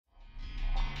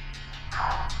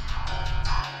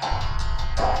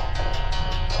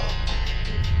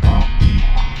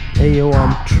Ayo,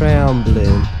 I'm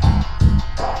trembling,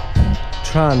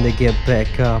 trying to get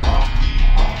back up.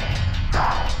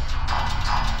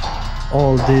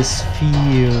 All this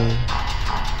fear,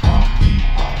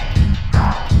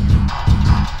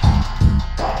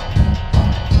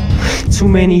 too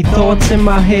many thoughts in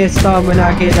my head. Start when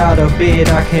I get out of bed.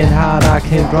 I can't hide, I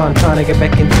can't run, trying to get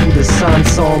back into the sun.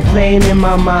 So I'm playing in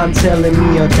my mind, telling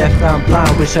me you're deaf, I'm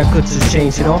blind. Wish I could just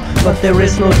change it all, but there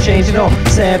is no change at all.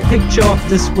 Sad picture of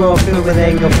this world filled with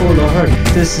anger, full of hurt.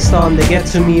 This is starting to get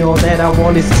to me, all that I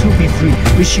want is to be free.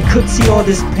 Wish you could see all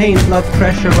this pain, blood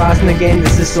pressure rising again.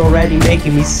 This is already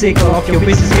making me sick. All of your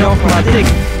bitches, get off my dick.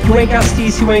 You ain't got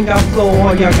steez, you ain't got flow,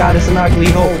 all you got is an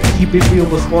ugly hole. Keep it real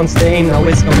was once the aim, now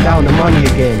it's come down to money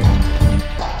again.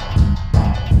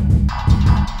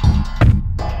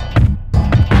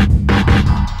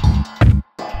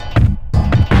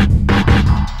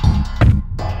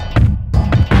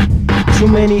 Too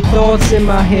many thoughts in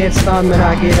my head, start when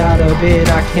I get out of bed.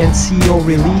 I can't see or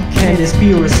really can this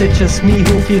be, or is it just me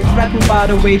who feel threatened by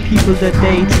the way people that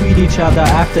they treat each other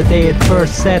after they at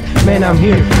first said, man, I'm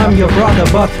here, I'm your brother,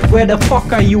 but where the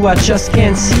fuck are you? I just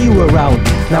can't see you around.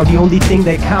 Now the only thing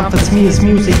that comforts me is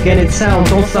music and its sound.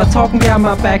 Don't start talking behind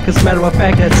my back, as matter of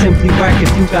fact that's simply whack.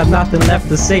 If you got nothing left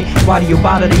to say, why do you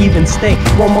bother to even stay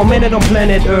one more minute on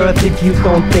planet Earth? If you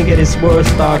don't think it is worth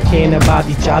start caring about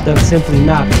each other and simply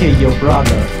not kill your brother.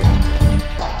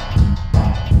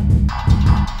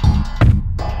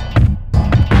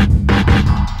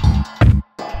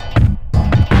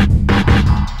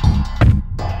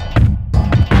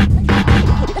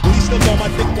 Still on my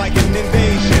dick like an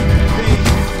invasion.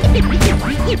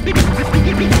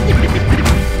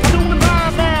 Doing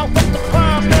live now, what's the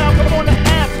crimes now? Come on the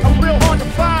app, I'm real hard to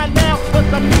find now.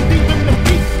 Cause I'm knee deep in the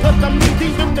beat, cause I'm knee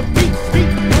deep in the beat.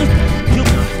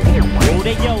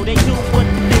 Yo, they do what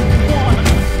they want.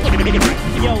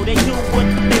 Yo, they do what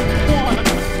they want.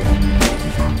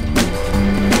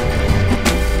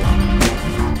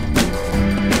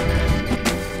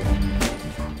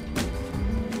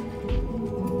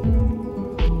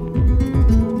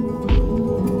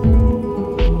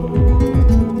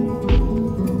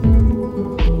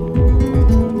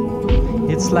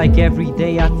 It's like every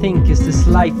day I think, is this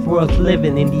life worth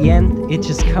living? In the end, it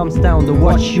just comes down to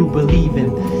what you believe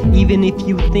in. Even if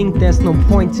you think there's no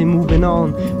point in moving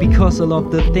on, because a lot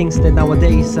of the things that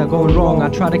nowadays are going wrong. I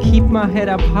try to keep my head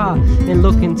up high and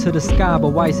look into the sky, but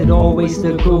why is it always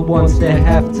the good ones that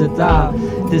have to die?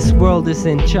 This world is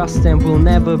unjust and will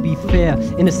never be fair.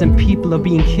 Innocent people are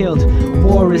being killed,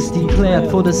 war is declared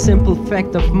for the simple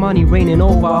fact of money reigning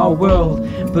over our world.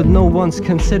 But no one's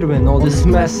considering all this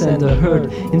mess and the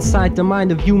hurt inside the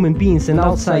mind of human beings and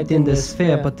outside in this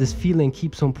sphere. But this feeling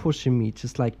keeps on pushing me,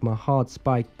 just like my heart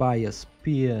spiked by a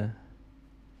spear.